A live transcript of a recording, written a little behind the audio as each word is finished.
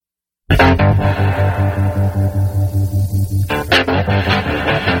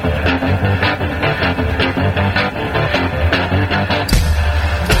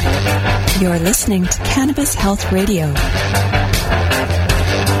You're listening to Cannabis Health Radio.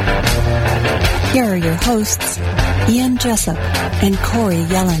 Here are your hosts, Ian Jessup and Corey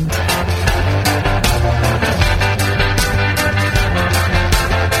Yelland.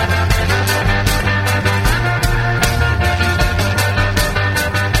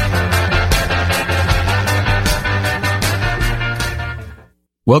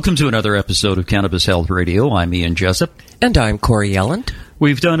 Welcome to another episode of Cannabis Health Radio. I'm Ian Jessup. And I'm Corey Yelland.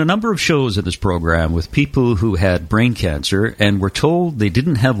 We've done a number of shows in this program with people who had brain cancer and were told they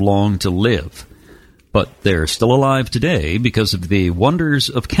didn't have long to live. But they're still alive today because of the wonders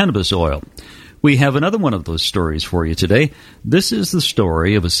of cannabis oil. We have another one of those stories for you today. This is the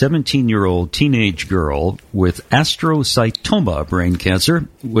story of a 17-year-old teenage girl with astrocytoma brain cancer,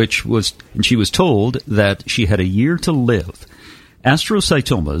 she was told that she had a year to live.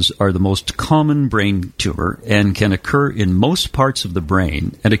 Astrocytomas are the most common brain tumor and can occur in most parts of the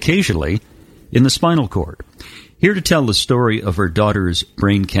brain and occasionally in the spinal cord. Here to tell the story of her daughter's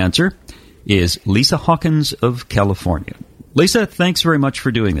brain cancer is Lisa Hawkins of California. Lisa, thanks very much for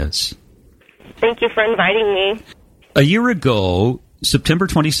doing this. Thank you for inviting me. A year ago, September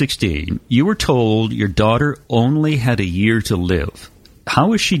 2016, you were told your daughter only had a year to live.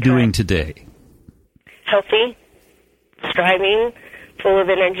 How is she doing today? Healthy, striving, full of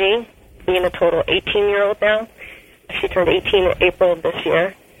energy, being a total 18-year-old now. She turned 18 in April of this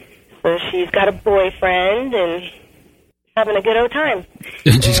year. So she's got a boyfriend and having a good old time.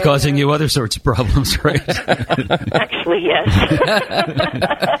 And she's causing you other sorts of problems, right? Actually, yes.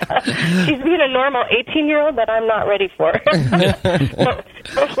 She's being a normal 18-year-old that I'm not ready for.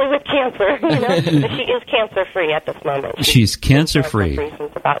 Especially with cancer, But she is cancer-free at this moment. She's cancer-free.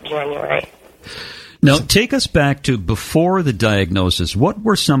 Since about January. Now, take us back to before the diagnosis. What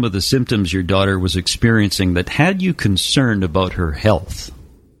were some of the symptoms your daughter was experiencing that had you concerned about her health?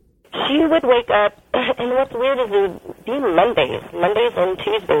 She would wake up, and what's weird is it would be Mondays and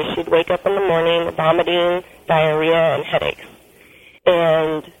Tuesdays. She'd wake up in the morning vomiting, diarrhea, and headaches.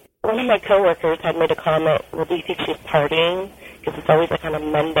 And one of my coworkers had made a comment, well, do you think she's partying? Because it's always like on a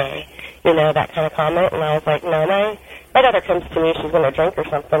Monday, that kind of comment. And I was like, no, my daughter comes to me, she's going to drink or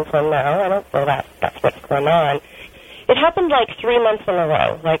something, so no, I don't feel that's what's going on. It happened like 3 months in a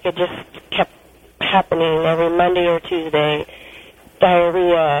row. Like it just kept happening every Monday or Tuesday.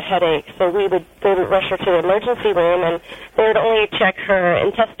 Diarrhea, headache. So we would rush her to the emergency room, and they would only check her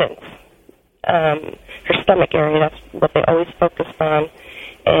intestines, her stomach area. That's what they always focused on.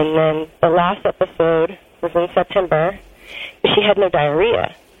 And then the last episode was in September. She had no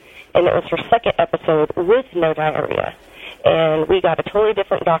diarrhea, and it was her second episode with no diarrhea. And we got a totally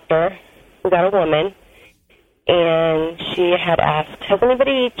different doctor. We got a woman, and she had asked, has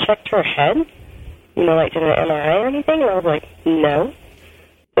anybody checked her head? Like did an MRI or anything? And I was like, no.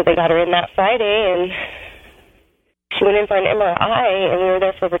 So they got her in that Friday, and she went in for an MRI, and we were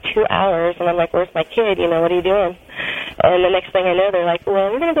there for over 2 hours, and I'm like, where's my kid? What are you doing? And the next thing I know, they're like,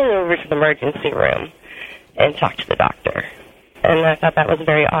 well, we're going to go over to the emergency room and talk to the doctor. And I thought that was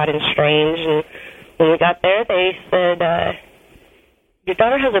very odd and strange. And when we got there, they said, your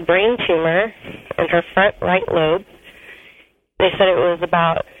daughter has a brain tumor in her front right lobe. They said it was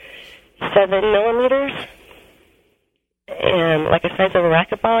about 7 millimeters, and like a size of a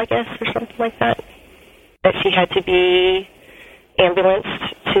racquetball, I guess, or something like that. That she had to be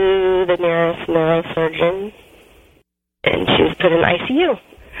ambulanced to the nearest neurosurgeon, and she was put in ICU.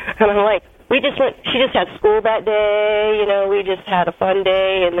 And I'm like, she just had school that day, we just had a fun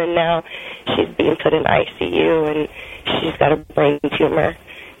day, and then now she's being put in ICU, and she's got a brain tumor.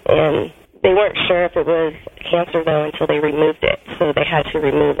 And they weren't sure if it was cancer, though, until they removed it, so they had to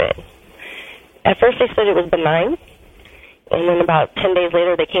remove it. At first they said it was benign, and then about 10 days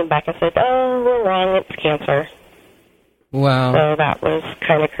later they came back and said, oh, we're wrong, it's cancer. Wow. So that was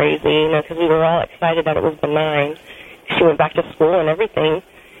kind of crazy, because we were all excited that it was benign. She went back to school and everything.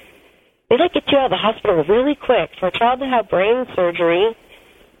 They get you out of the hospital really quick. For a child to have brain surgery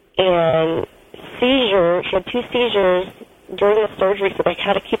and seizure, she had 2 seizures during the surgery, so they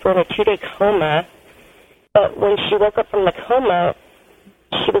had to keep her in a 2-day coma. But when she woke up from the coma,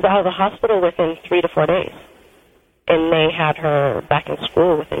 she was out of the hospital within 3 to 4 days. And they had her back in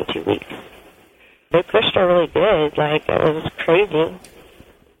school within 2 weeks. They pushed her really good. It was crazy.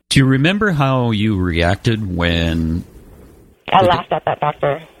 Do you remember how you reacted when... I laughed at that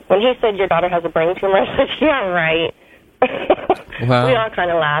doctor. When he said, your daughter has a brain tumor, I said, yeah, right. Wow. We all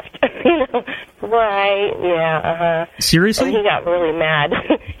kind of laughed. Right, yeah, Seriously? And he got really mad.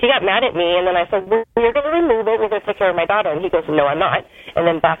 He got mad at me, and then I said, well, you're going to remove it. We're going to take care of my daughter. And he goes, no, I'm not. And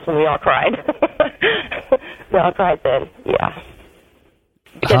then that's when we all cried. We all cried then, yeah.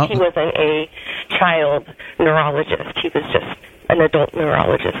 Because he wasn't a child neurologist. He was just an adult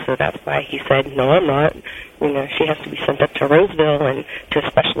neurologist, so that's why he said, no, I'm not. She has to be sent up to Roseville and to a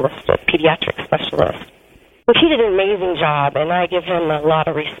specialist, a pediatric specialist. But he did an amazing job, and I give him a lot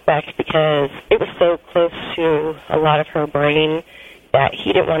of respect because it was so close to a lot of her brain that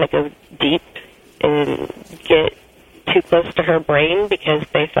he didn't want to go deep and get too close to her brain because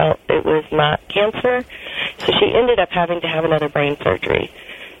they felt it was not cancer. So she ended up having to have another brain surgery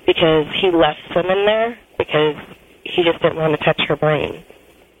because he left some in there because he just didn't want to touch her brain.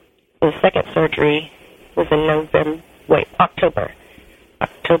 The second surgery was in October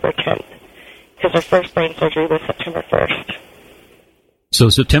 10th. Because her first brain surgery was September 1st. So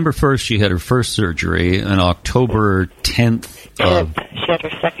September 1st, she had her first surgery, and October 10th... she had her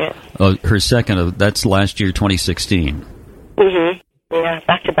second. Her second, that's last year, 2016. Mm-hmm. Yeah,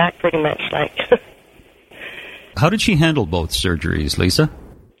 back-to-back pretty much, like. How did she handle both surgeries, Lisa?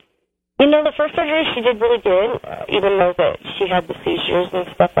 The first surgery she did really good, even though that she had the seizures and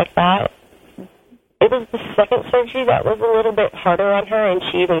stuff like that. It was the second surgery that was a little bit harder on her, and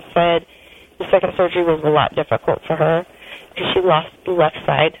she even said the second surgery was a lot difficult for her because she lost the left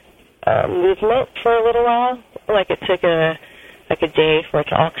side movement for a little while. Like it took a day for it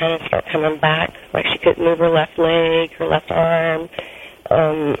to all kind of start coming back. Like she couldn't move her left leg, her left arm.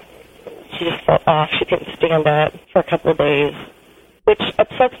 She just fell off. She couldn't stand up for a couple of days, which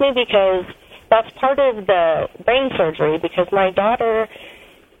upsets me because that's part of the brain surgery because my daughter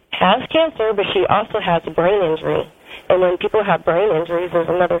has cancer, but she also has a brain injury. And when people have brain injuries, there's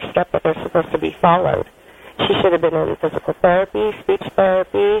another step that they're supposed to be followed. She should have been in physical therapy, speech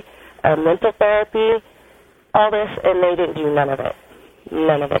therapy, mental therapy, all this, and they didn't do none of it.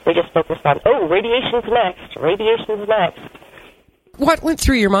 None of it. They just focused on, radiation's next, radiation's next. What went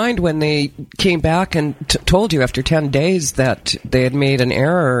through your mind when they came back and told you after 10 days that they had made an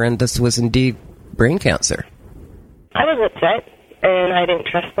error and this was indeed brain cancer? I was upset, and I didn't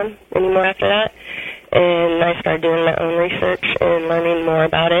trust them anymore after that. And I started doing my own research and learning more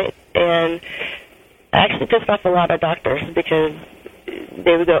about it. And I actually pissed off a lot of doctors because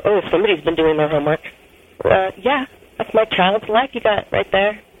they would go, somebody's been doing their homework. Yeah, that's my child's life you got right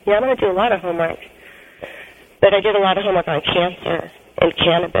there. Yeah, I'm going to do a lot of homework. But I did a lot of homework on cancer and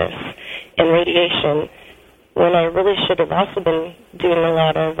cannabis and radiation when I really should have also been doing a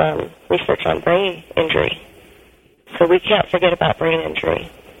lot of research on brain injury. So we can't forget about brain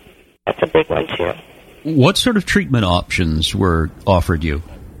injury. That's a big one, too. What sort of treatment options were offered you?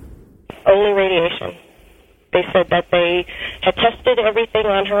 Only radiation. They said that they had tested everything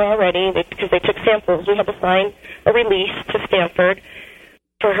on her already because they took samples. We had to sign a release to Stanford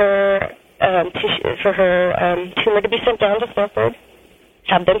for her tumor to be sent down to Stanford,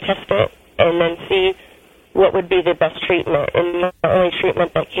 have them test it, and then see what would be the best treatment. And the only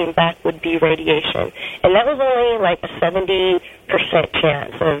treatment that came back would be radiation. And that was only like a 70%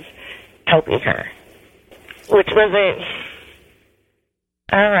 chance of helping her, which wasn't,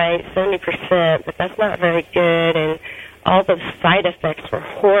 all right, 70%, but that's not very good, and all the side effects were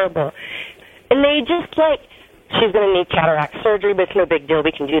horrible. And they just she's going to need cataract surgery, but it's no big deal,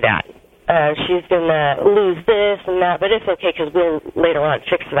 we can do that. She's going to lose this and that, but it's okay because we'll later on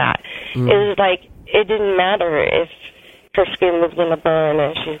fix that. It was it didn't matter if her skin was going to burn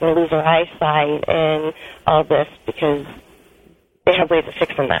and she's going to lose her eyesight and all this because they have ways of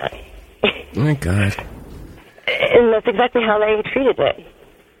fixing that. Oh, my God. And that's exactly how they treated it.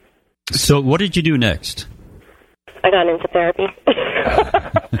 So what did you do next? I got into therapy.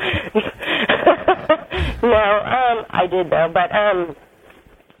 No, I did though, but and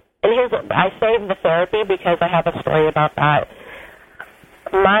I saved the therapy because I have a story about that.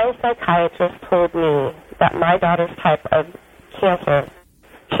 My psychiatrist told me that my daughter's type of cancer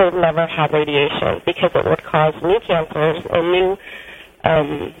should never have radiation because it would cause new cancers and new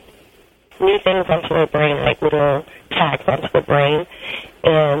things onto the brain, like little tags onto the brain.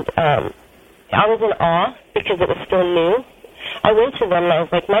 And I was in awe because it was still new. I went to them and I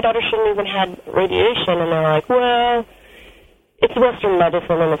was like, my daughter shouldn't even have radiation. And they're like, well, it's Western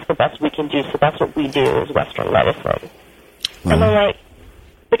medicine and it's the best we can do, so that's what we do is Western medicine. And I'm like,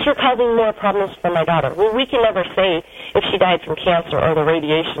 but you're causing more problems for my daughter. Well, we can never say if she died from cancer or the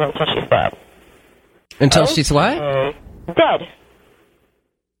radiation until she's dead. Until she's what? Dead.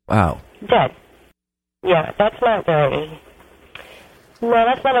 Wow. Dead. Yeah, that's not very... No,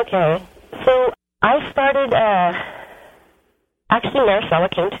 that's not okay. So I started actually,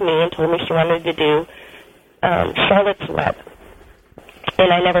 Maricela came to me and told me she wanted to do Charlotte's Web.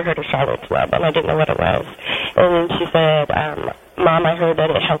 And I never heard of Charlotte's Web, and I didn't know what it was. And she said, Mom, I heard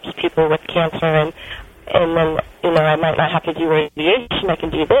that it helps people with cancer, and then, I might not have to do radiation, I can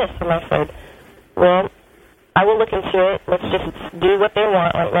do this. And I said, well, I will look into it. Let's just do what they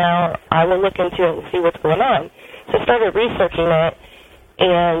want right now. I will look into it and see what's going on. So I started researching it,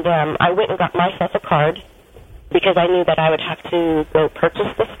 and I went and got myself a card because I knew that I would have to go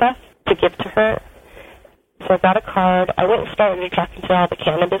purchase this stuff to give to her. So I got a card. I went and started talking to all the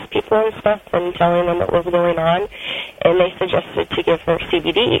cannabis people and stuff and telling them what was going on, and they suggested to give her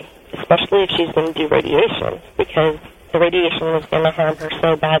CBD, especially if she's going to do radiation, because the radiation was going to harm her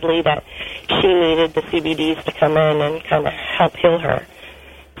so badly that she needed the CBDs to come in and kind of help heal her.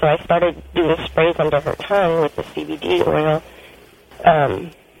 So I started doing sprays under her tongue with the CBD oil.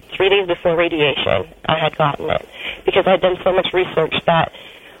 3 days before radiation, I had gotten it because I had done so much research that,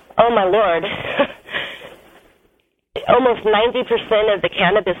 oh my Lord, almost 90% of the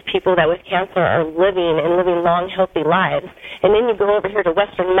cannabis people that with cancer are living long, healthy lives. And then you go over here to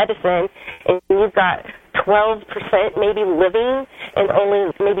Western medicine, and you've got 12% maybe living, and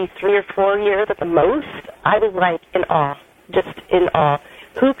only maybe 3 or 4 years at the most. I was like in awe, just in awe.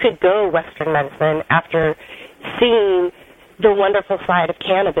 Who could go Western medicine after seeing the wonderful side of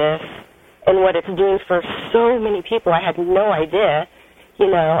cannabis and what it's doing for so many people? I had no idea.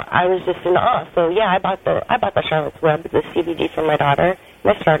 I was just in awe. So yeah, I bought the Charlotte's Web, the CBD for my daughter,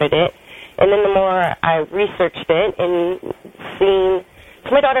 and I started it. And then the more I researched it and seen, so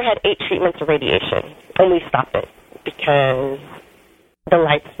my daughter had 8 treatments of radiation, and we stopped it because the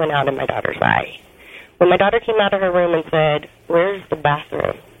lights went out in my daughter's eye. When my daughter came out of her room and said, "Where's the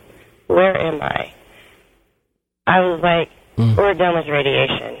bathroom? Where am I?" I was like, "We're done with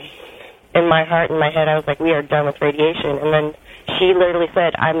radiation." In my heart and my head, I was like, "We are done with radiation." And then she literally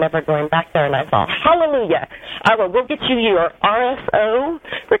said, "I'm never going back there." And I thought, hallelujah. I will go get you your RSO,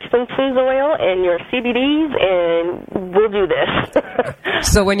 Rick Simpson's oil, and your CBDs, and we'll do this.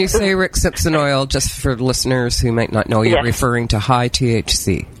 So when you say Rick Simpson oil, just for listeners who might not know, you're referring to high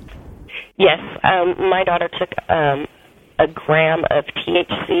THC. Yes. My daughter took a gram of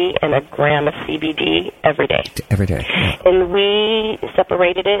THC and a gram of CBD every day. Every day. Yeah. And we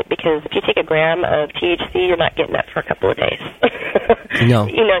separated it because if you take a gram of THC, you're not getting that for a couple of days. No.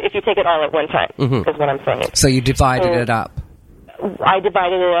 If you take it all at one time, is what I'm saying. So you divided it up. I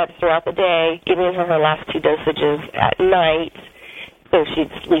divided it up throughout the day, giving her last 2 dosages at night so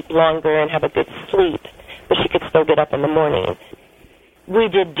she'd sleep longer and have a good sleep, but she could still get up in the morning. We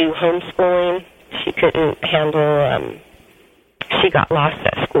did do homeschooling. She couldn't handle... she got lost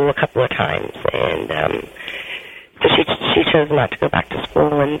at school a couple of times, and so she chose not to go back to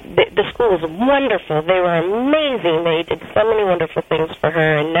school. And the school was wonderful. They were amazing. They did so many wonderful things for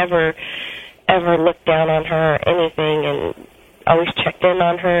her and never, ever looked down on her or anything, and always checked in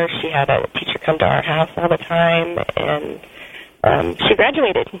on her. She had a teacher come to our house all the time, and she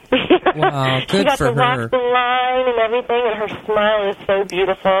graduated. Wow, good she got for to her. walk the line and everything, and her smile is so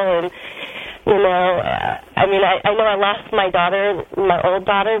beautiful. And I know I lost my daughter, my old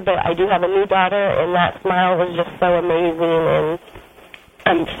daughter, but I do have a new daughter, and that smile was just so amazing, and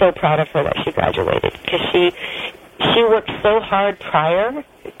I'm so proud of her that she graduated, because she worked so hard prior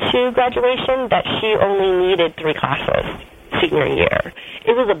to graduation that she only needed 3 classes senior year.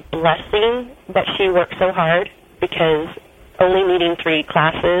 It was a blessing that she worked so hard, because only needing 3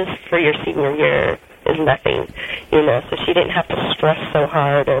 classes for your senior year is nothing, so she didn't have to stress so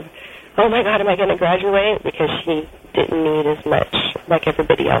hard of, oh my God, am I going to graduate? Because she didn't need as much like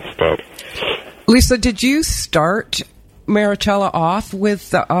everybody else did. Lisa, did you start Maricela off with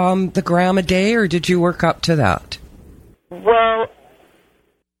the gram a day, or did you work up to that? Well,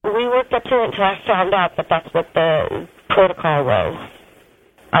 we worked up to it until I found out that that's what the protocol was.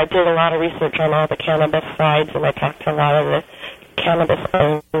 I did a lot of research on all the cannabis sides, and I talked to a lot of the cannabis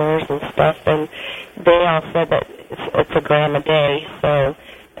owners and stuff, and they all said that it's a gram a day, so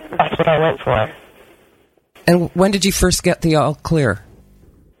that's what I went for. And when did you first get the all clear?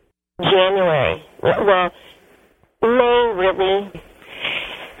 January. Well, May, really.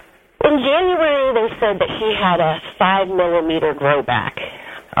 In January, they said that she had a 5-millimeter grow back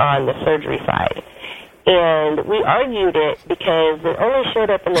on the surgery side. And we argued it because it only showed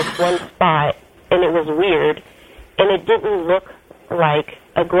up in this one spot, and it was weird, and it didn't look like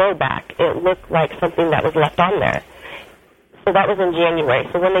a grow back. It looked like something that was left on there. So that was in January.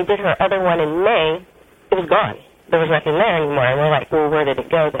 So when they did her other one in May, it was gone. There was nothing there anymore. And we're like, well, where did it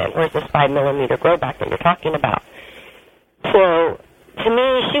go then? Where's this 5-millimeter grow back that you're talking about? So to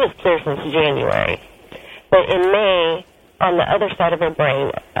me, she was clear since January. But in May, on the other side of her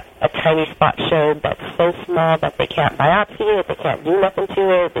brain, a tiny spot showed that's so small that they can't biopsy it, they can't do nothing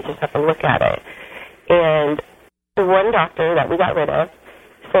to it, they just have to look at it. And the one doctor that we got rid of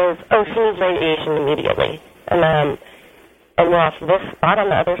says, oh, she needs radiation immediately. And well, for this spot on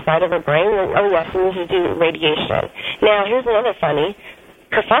the other side of her brain, oh, yeah, she needs to do radiation. Now, here's another funny.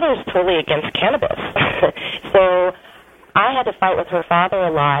 Her father is totally against cannabis. So I had to fight with her father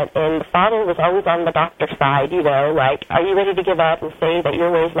a lot, and the father was always on the doctor's side, you know, like, are you ready to give up and say that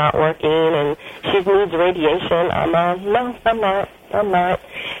your way's not working and she needs radiation? No, I'm not.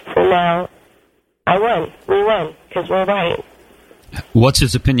 So now I won. We won, because we're right. What's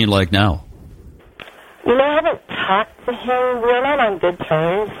his opinion like now? You know, I haven't talked to him. We're not on good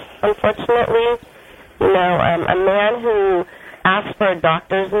terms, unfortunately. You know, a man who asked for a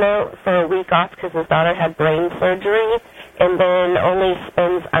doctor's note for a week off because his daughter had brain surgery and then only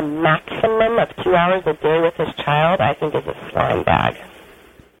spends a maximum of 2 hours a day with his child, I think is a slime bag.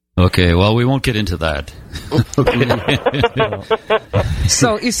 Okay, well, we won't get into that.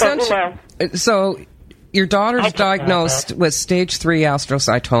 So essentially, so your daughter's diagnosed with stage 3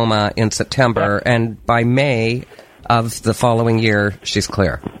 astrocytoma in September, and by May of the following year, she's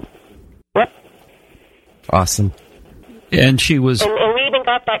clear. Yep. Awesome. And she was... And we even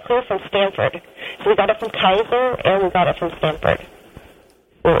got that clear from Stanford. So we got it from Kaiser, and we got it from Stanford.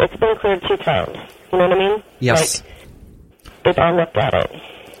 Well, it's been cleared 2 times. You know what I mean? Yes. Like, they've all looked at it.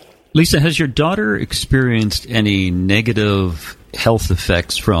 Lisa, has your daughter experienced any negative health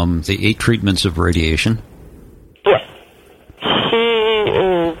effects from the 8 treatments of radiation? Yes. She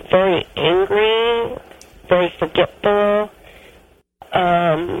is very angry, very forgetful.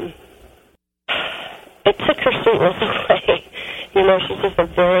 It took her sweetness away. You know, she's just a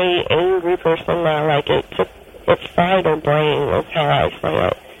very angry person now. Like, it fried her brain, is how I say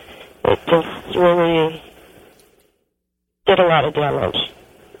it. It just really did a lot of damage.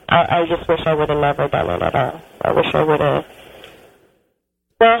 I just wish I would have never done it at all. I wish I would have...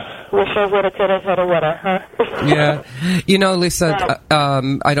 Well, wish I would have, could have, would have, would have, huh? Yeah. You know, Lisa,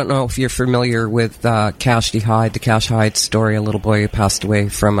 I don't know if you're familiar with Cassidy Hyde, the Cash Hyde story, a little boy who passed away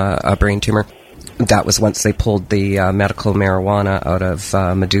from a brain tumor. That was once they pulled the medical marijuana out of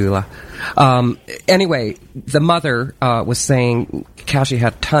medulla. Anyway, the mother was saying Cassidy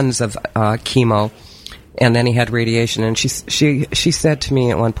had tons of chemo, and then he had radiation, and she said to me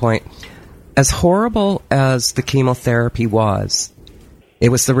at one point, as horrible as the chemotherapy was, it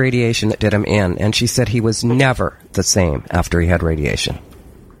was the radiation that did him in, and she said he was never the same after he had radiation.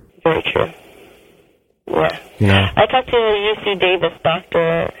 Very true. Yeah. You know? I talked to a UC Davis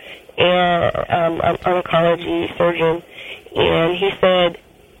doctor, and an oncology surgeon, and he said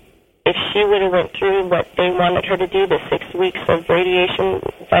if she would have went through what they wanted her to do, the 6 weeks of radiation,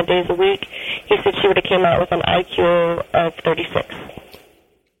 5 days a week, he said she would have came out with an IQ of 36.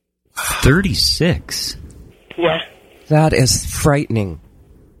 36? Yeah. That is frightening.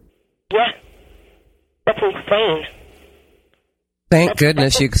 Yeah. That's insane. Thank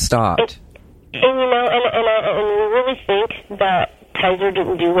goodness you stopped. And you know, and we really think that Kaiser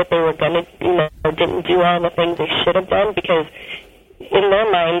didn't do what they were going to, you know, didn't do all the things they should have done, because in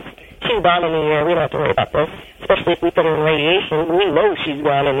their minds, she's gone in a year. We don't have to worry about this, especially if we put her in radiation. We know she's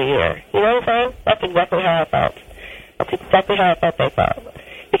gone in a year. You know what I'm saying? That's exactly how I felt. That's exactly how I felt they felt.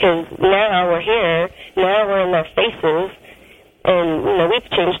 Because now we're here, now we're in their faces, and, you know, we've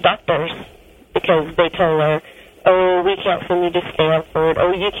changed doctors because they told her, oh, we can't send you to Stanford,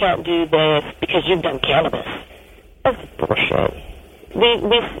 oh, you can't do this because you've done cannabis. That's bullshit.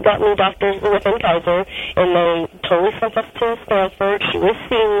 We've got new doctors within Kaiser, and they totally sent us to Stanford. She was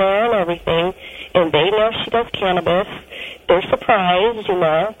seen there and everything, and they know she does cannabis. They're surprised, you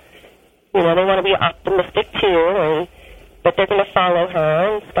know. You know, they want to be optimistic too, but they're going to follow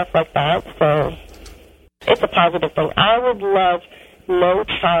her and stuff like that. So it's a positive thing. I would love no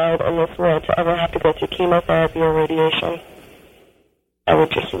child in this world to ever have to go through chemotherapy or radiation. I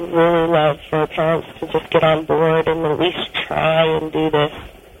would just really love for parents to just get on board and at least try and do this.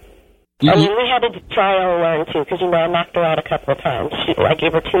 I mean, we had to try and learn, too, because, you know, I knocked her out a couple of times. I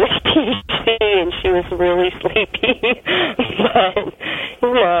gave her too much THC, and she was really sleepy. But,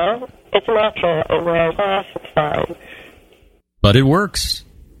 you know, it's natural. It wears off. It's fine. But it works.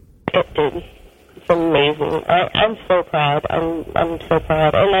 It did. It's amazing. I'm so proud. I'm so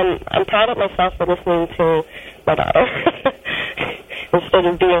proud. And I'm proud of myself for listening to my daughter. Instead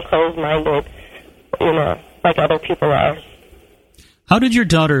of being closed-minded, you know, like other people are. How did your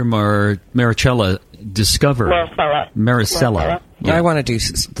daughter Maricela discover... Maricela. Yeah. I want to do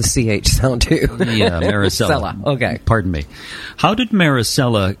the CH sound, too. Yeah, Maricela. Okay. Pardon me. How did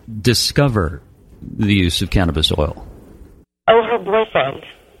Maricela discover the use of cannabis oil? Oh, her boyfriend.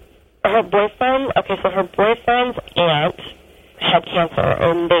 Okay, so her boyfriend's aunt had cancer,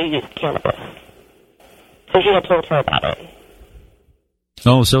 and they used cannabis. So he had told her about it.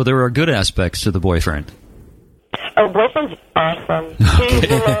 Oh, so there are good aspects to the boyfriend. Oh, boyfriend's awesome. He's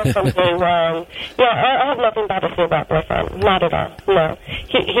been there from day one. Yeah, I have nothing bad to say about boyfriend. Not at all. No.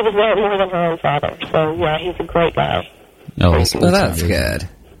 He was there more than her own father. So, yeah, he's a great guy. Oh, well, that's good.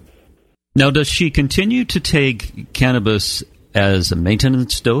 Now, does she continue to take cannabis as a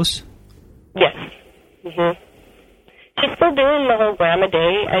maintenance dose? Yes. Mm-hmm. She's still doing the whole gram a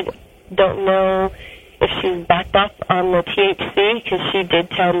day. I don't know if she's backed off on the THC, because she did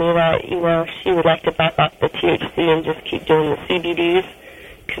tell me that, she would like to back off the THC and just keep doing the CBDs,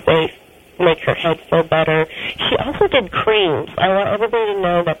 because they make her head feel better. She also did creams. I want everybody to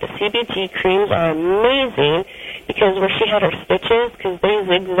know that the CBD creams are amazing, because where she had her stitches, because they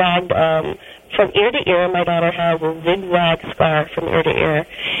zigzagged from ear to ear. My daughter has a zigzag scar from ear to ear,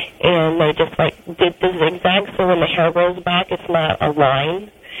 and they just did the zigzag, so when the hair grows back, it's not a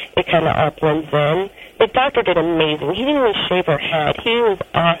line. It kind of all blends in. The doctor did amazing. He didn't even shave her head. He was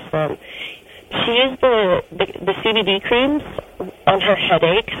awesome. She used the CBD creams on her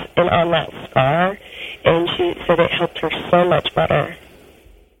headaches and on that scar, and she said it helped her so much better.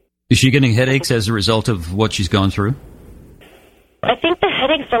 Is she getting headaches as a result of what she's gone through? I think the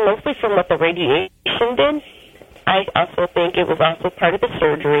headaches are mostly from what the radiation did. I also think it was also part of the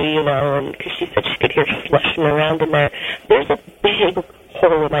surgery, and because she said she could hear slushing around in there. There's a big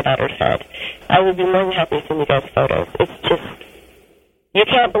hole in my daughter's head. I would be more than happy to send you guys photos. It's just, you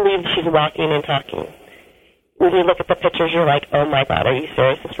can't believe she's walking and talking. When you look at the pictures, you're like, oh my God, are you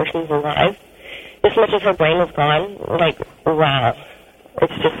serious? This person's alive? As much as her brain is gone, wow.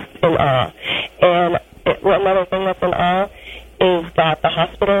 It's just in awe. And another thing that's in awe is that the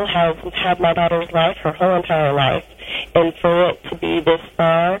hospital has had my daughter's life her whole entire life. And for it to be this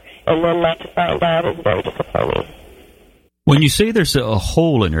far and then not to find out is very disappointing. When you say there's a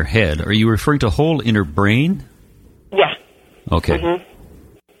hole in her head, are you referring to a hole in her brain? Yeah. Okay. Mm-hmm.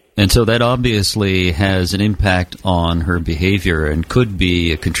 And so that obviously has an impact on her behavior and could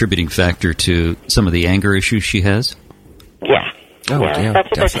be a contributing factor to some of the anger issues she has? Yeah. Oh, yeah, that's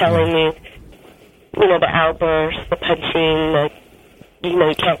what definitely. they're telling me. The outbursts, the punching,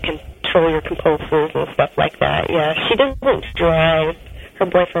 you can't control your compulsives and stuff like that. Yeah, she doesn't drive. Her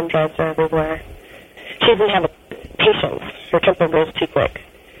boyfriend drives her everywhere. She doesn't have patience. Her temper goes too quick.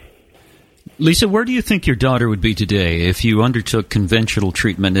 Lisa, where do you think your daughter would be today if you undertook conventional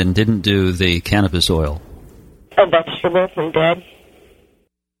treatment and didn't do the cannabis oil? A vegetable and dead.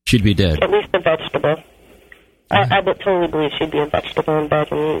 She'd be dead. At least a vegetable. I would totally believe she'd be a vegetable in bed,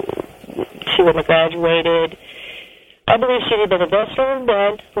 and she wouldn't have graduated. I believe she'd have been a vegetable in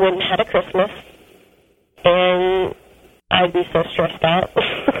bed, wouldn't have had a Christmas, and I'd be so stressed out.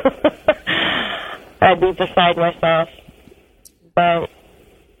 I'd be beside myself. But,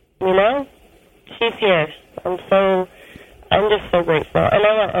 she's here. I'm just so grateful. And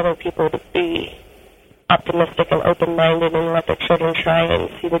I want other people to be optimistic and open-minded and let their children try and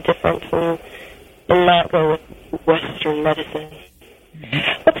see the difference and not go with Western medicine.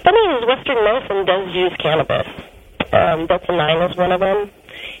 What's funny is Western medicine does use cannabis. Delta 9 is one of them.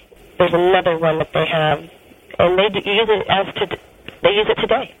 There's another one that they have, and they use it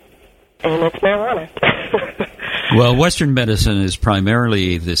today, and it's marijuana. Well, Western medicine is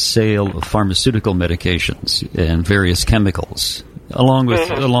primarily the sale of pharmaceutical medications and various chemicals, along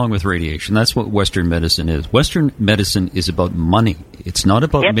with radiation. That's what Western medicine is. Western medicine is about money. It's not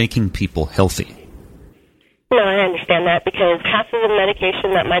about making people healthy. No, I understand that, because half of the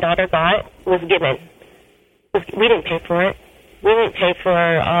medication that my daughter got was given. We didn't pay for it. We didn't pay for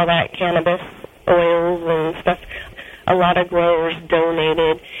all that cannabis oils and stuff. A lot of growers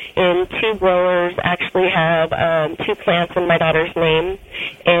donated, and 2 growers actually have 2 plants in my daughter's name,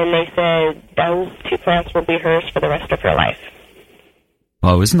 and they said those 2 plants will be hers for the rest of her life.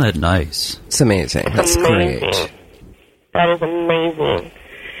 Oh, isn't that nice? It's amazing. That's amazing. Great. That is amazing,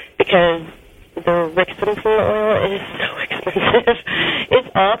 because the Rick Simpson oil is so expensive. It's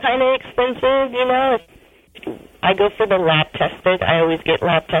all kind of expensive, I go for the lab tested. I always get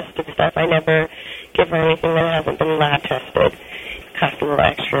lab tested stuff. I never give her anything that hasn't been lab tested. It costs a little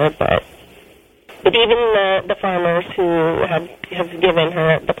extra, but even the farmers who have given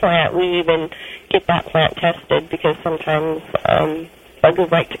her the plant, we even get that plant tested, because sometimes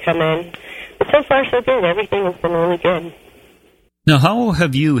bugs like to come in. But so far, so good. Everything has been really good. Now, how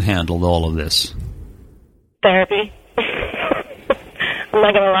have you handled all of this? Therapy. I'm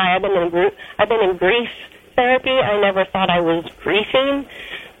not going to lie. I've been in grief therapy. I never thought I was grieving,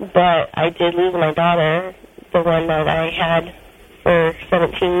 but I did lose my daughter the one that I had for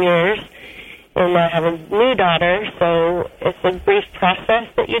 17 years. And I have a new daughter, so it's a brief process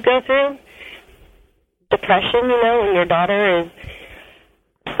that you go through. Depression, when your daughter is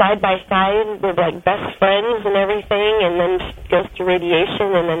side by side with like best friends and everything, and then she goes through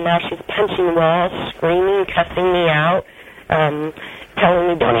radiation, and then now she's punching walls, screaming, cussing me out, telling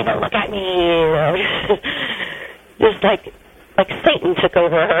me, "Don't even look at me," just like Satan took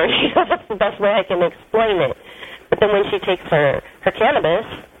over her. That's the best way I can explain it. But then when she takes her cannabis,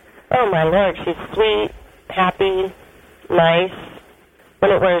 oh my Lord, she's sweet, happy, nice. When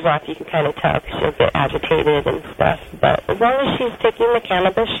it wears off, you can kind of tell because she'll get agitated and stuff. But as long as she's taking the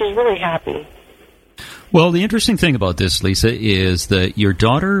cannabis, she's really happy. Well, the interesting thing about this, Lisa, is that your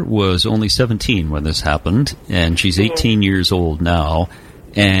daughter was only 17 when this happened, and she's 18 years old now,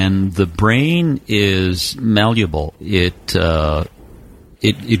 and the brain is malleable. It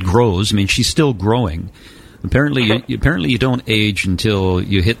grows. I mean, she's still growing. Apparently you don't age until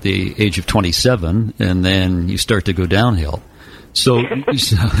you hit the age of 27, and then you start to go downhill. So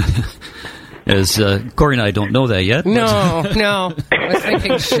as Corey and I don't know that yet. No. I was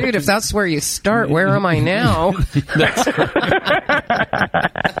thinking, shoot, if that's where you start, where am I now? I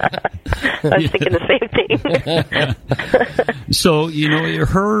was thinking the same thing. So,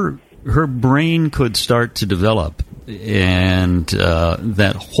 her brain could start to develop, and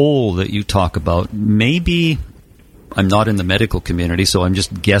that hole that you talk about, maybe, I'm not in the medical community, so I'm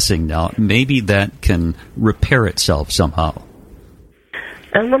just guessing now, maybe that can repair itself somehow.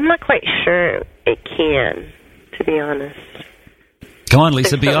 I'm not quite sure it can, to be honest. Come on,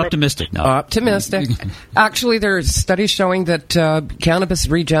 Lisa, be optimistic now. Optimistic. Actually, there's studies showing that cannabis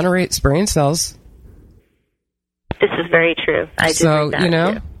regenerates brain cells. This is very true. I do read that,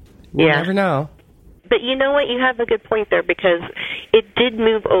 too. You never know. But you know what? You have a good point there, because it did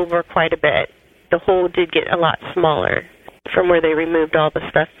move over quite a bit. The hole did get a lot smaller from where they removed all the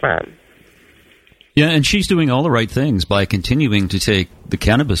stuff from. Yeah, and she's doing all the right things by continuing to take the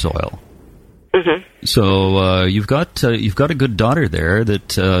cannabis oil. Mm-hmm. So you've got a good daughter there.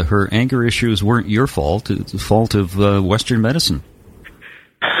 That her anger issues weren't your fault; it's the fault of Western medicine.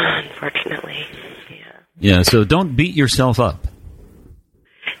 Unfortunately, yeah. Yeah. So don't beat yourself up.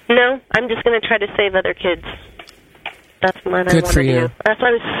 No, I'm just going to try to save other kids. That's what I want to do. That's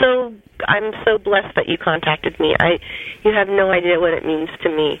why I'm so blessed that you contacted me. You have no idea what it means to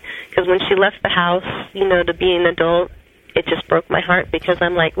me. Because when she left the house, to be an adult, it just broke my heart, because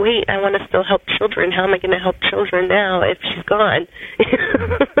I'm like, wait, I want to still help children. How am I going to help children now if she's gone? You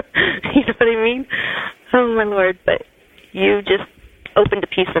know what I mean? Oh, my Lord. But you just opened a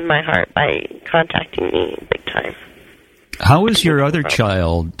piece in my heart by contacting me big time. How has your other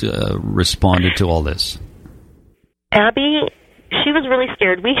child responded to all this? Abby, she was really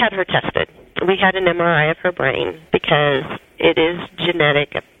scared. We had her tested. We had an MRI of her brain because it is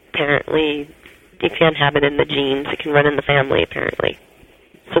genetic. Apparently, you can't have it in the genes. It can run in the family, apparently.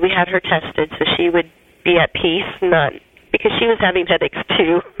 So we had her tested so she would be at peace, not because she was having headaches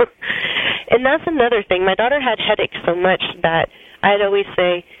too. And that's another thing. My daughter had headaches so much that I'd always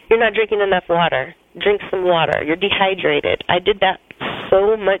say, "You're not drinking enough water. Drink some water. You're dehydrated." I did that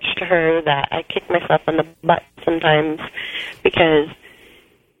so much to her that I kicked myself in the butt sometimes, because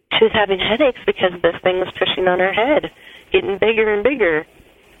she was having headaches because this thing was pushing on her head, getting bigger and bigger.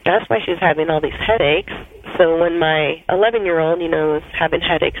 That's why she was having all these headaches. So when my 11-year-old, was having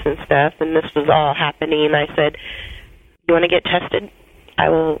headaches and stuff, and this was all happening, I said, "You want to get tested? I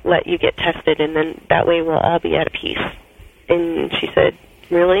will let you get tested, and then that way we'll all be at peace." And she said,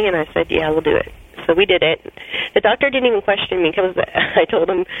 "Really?" And I said, "Yeah, we'll do it." So we did it. The doctor didn't even question me, because I told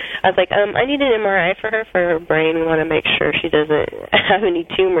him, I was like, I need an MRI for her brain. We want to make sure she doesn't have any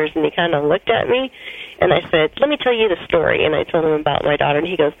tumors. And he kind of looked at me, and I said, "Let me tell you the story." And I told him about my daughter, and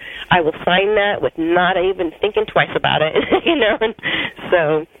he goes, "I will sign that with not even thinking twice about it." And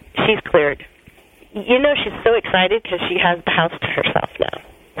so she's cleared. She's so excited because she has the house to herself now.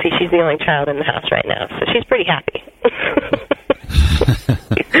 See, she's the only child in the house right now, so she's pretty happy.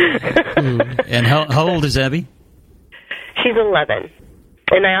 And how old is Abby? She's 11.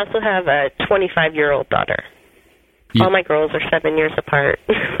 And I also have a 25-year-old daughter. All my girls are 7 years apart.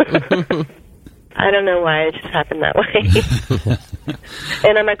 I don't know why, it just happened that way.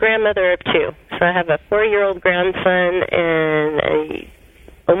 And I'm a grandmother of 2. So I have a 4-year-old grandson and a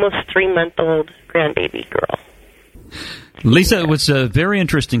almost 3-month-old grandbaby girl. Lisa, it was a very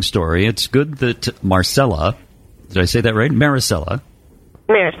interesting story. It's good that Marcella, did I say that right? Maricela,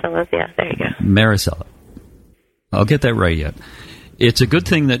 yeah, there you go. Maricela. I'll get that right yet. it's a good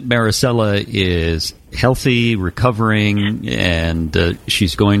thing that Maricela is healthy, recovering, and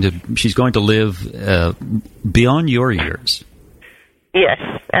she's going to live beyond your years. Yes,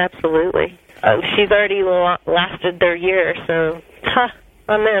 absolutely. She's already lasted their year, so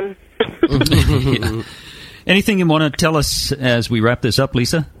on them. Yeah. Anything you want to tell us as we wrap this up,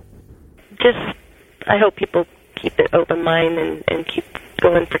 Lisa? Just, I hope people keep an open mind and keep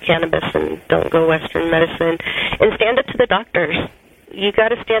going for cannabis and don't go Western medicine, and stand up to the doctors. You got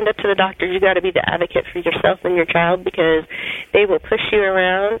to stand up to the doctors. You got to be the advocate for yourself and your child, because they will push you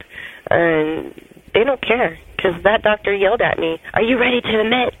around and they don't care. Because that doctor yelled at me, "Are you ready to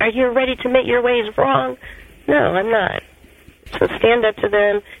admit? Are you ready to admit your way is wrong?" No, I'm not. So stand up to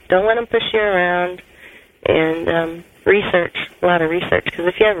them. Don't let them push you around. And research, a lot of research. Because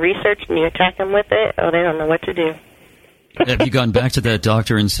if you have research and you attack them with it, they don't know what to do. Have you gone back to that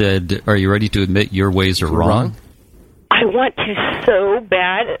doctor and said, "Are you ready to admit your ways are wrong?" I want to so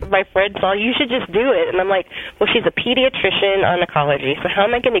bad. My friend saw, "You should just do it." And I'm like, well, she's a pediatrician on oncology, so how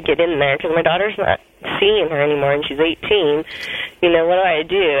am I going to get in there? Because my daughter's not seeing her anymore, and she's 18. What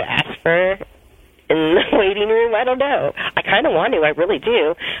do? Ask for her in the waiting room? I don't know. I kind of want to. I really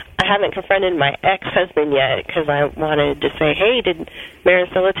do. I haven't confronted my ex-husband yet, because I wanted to say, hey, did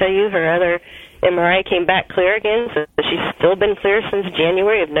Maricela tell you her other MRI came back clear again, so she's still been clear since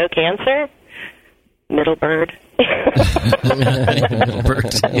January of no cancer? Middle bird. Middle bird.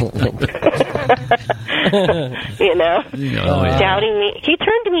 Doubting me. He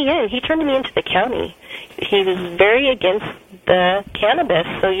turned me in. He turned me into the county. He was very against the cannabis.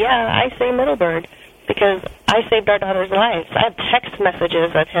 So, yeah, I say middle bird, because I saved our daughter's lives. I have text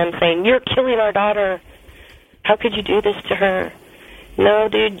messages of him saying, "You're killing our daughter. How could you do this to her?" No,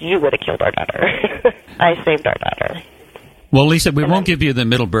 dude, you would have killed our daughter. I saved our daughter. Well, Lisa, we won't give you the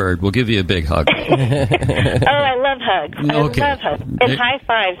middle bird. We'll give you a big hug. I love hugs. Okay. I love hugs. And high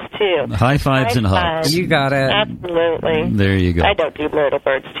fives, too. High fives and hugs. You got it. Absolutely. There you go. I don't do middle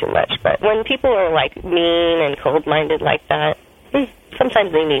birds too much, but when people are, mean and cold-minded like that,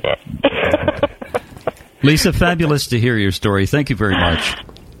 sometimes they need it. Lisa, fabulous to hear your story. Thank you very much.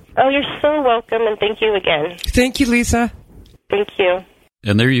 Oh, you're so welcome, and thank you again. Thank you, Lisa. Thank you.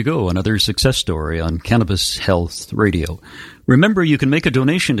 And there you go, another success story on Cannabis Health Radio. Remember, you can make a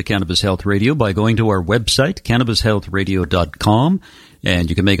donation to Cannabis Health Radio by going to our website, cannabishealthradio.com, and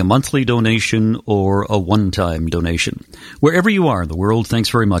you can make a monthly donation or a one-time donation. Wherever you are in the world, thanks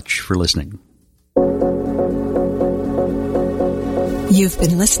very much for listening. You've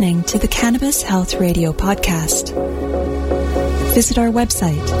been listening to the Cannabis Health Radio podcast. Visit our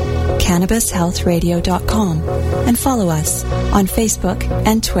website, cannabishealthradio.com, and follow us on Facebook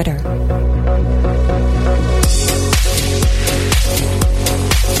and Twitter.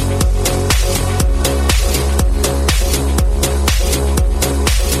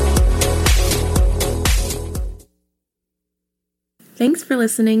 Thanks for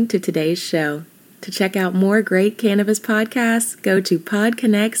listening to today's show. To check out more great cannabis podcasts, go to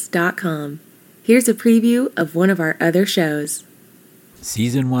podconnects.com. Here's a preview of one of our other shows.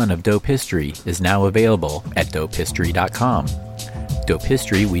 Season 1 of Dope History is now available at dopehistory.com. Dope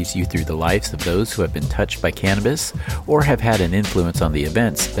History weaves you through the lives of those who have been touched by cannabis or have had an influence on the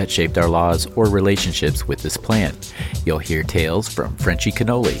events that shaped our laws or relationships with this plant. You'll hear tales from Frenchie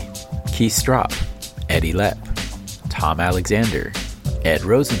Cannoli, Keith Strop, Eddie Lepp, Tom Alexander, Ed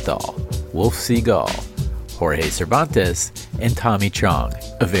Rosenthal, Wolf Seagal, Jorge Cervantes, and Tommy Chong.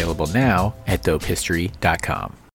 Available now at dopehistory.com.